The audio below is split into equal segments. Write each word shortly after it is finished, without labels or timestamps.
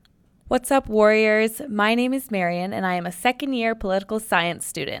What's up, warriors? My name is Marian, and I am a second-year political science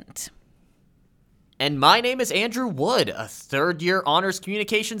student. And my name is Andrew Wood, a third-year honors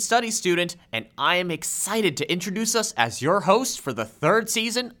communication studies student, and I am excited to introduce us as your host for the third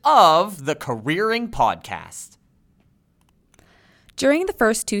season of the Careering Podcast. During the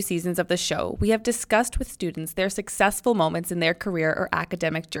first 2 seasons of the show, we have discussed with students their successful moments in their career or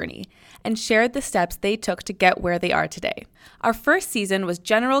academic journey and shared the steps they took to get where they are today. Our first season was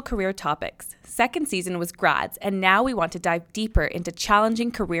general career topics, second season was grads, and now we want to dive deeper into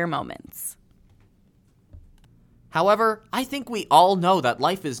challenging career moments. However, I think we all know that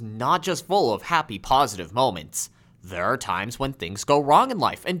life is not just full of happy, positive moments. There are times when things go wrong in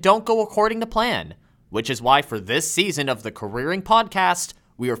life and don't go according to plan. Which is why for this season of the Careering Podcast,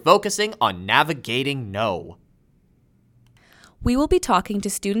 we are focusing on navigating no. We will be talking to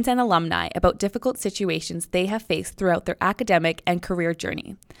students and alumni about difficult situations they have faced throughout their academic and career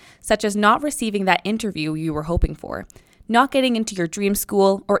journey, such as not receiving that interview you were hoping for, not getting into your dream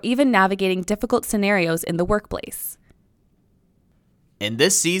school, or even navigating difficult scenarios in the workplace. In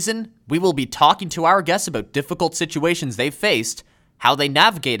this season, we will be talking to our guests about difficult situations they've faced, how they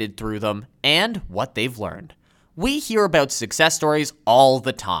navigated through them, and what they've learned. We hear about success stories all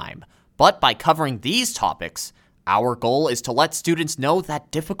the time, but by covering these topics, our goal is to let students know that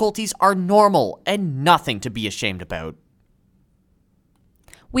difficulties are normal and nothing to be ashamed about.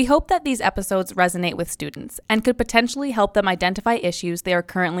 We hope that these episodes resonate with students and could potentially help them identify issues they are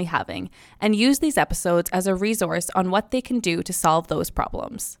currently having and use these episodes as a resource on what they can do to solve those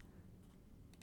problems.